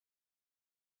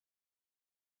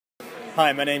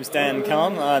Hi, my name's Dan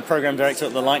Khan. I'm Program Director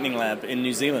at the Lightning Lab in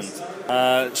New Zealand.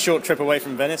 Short trip away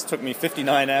from Venice, took me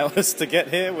 59 hours to get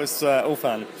here, was all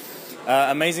fun.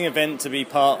 Amazing event to be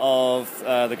part of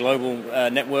the global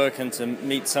network and to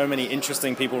meet so many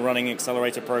interesting people running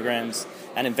accelerator programs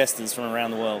and investors from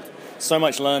around the world. So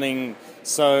much learning,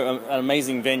 an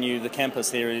amazing venue. The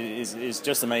campus here is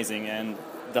just amazing, and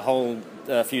the whole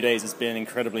few days has been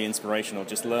incredibly inspirational,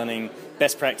 just learning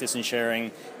best practice and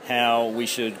sharing how we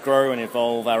should grow and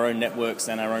evolve our own networks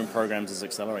and our own programs as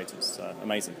accelerators.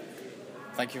 Amazing.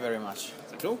 Thank you very much.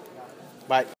 Cool.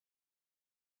 Bye.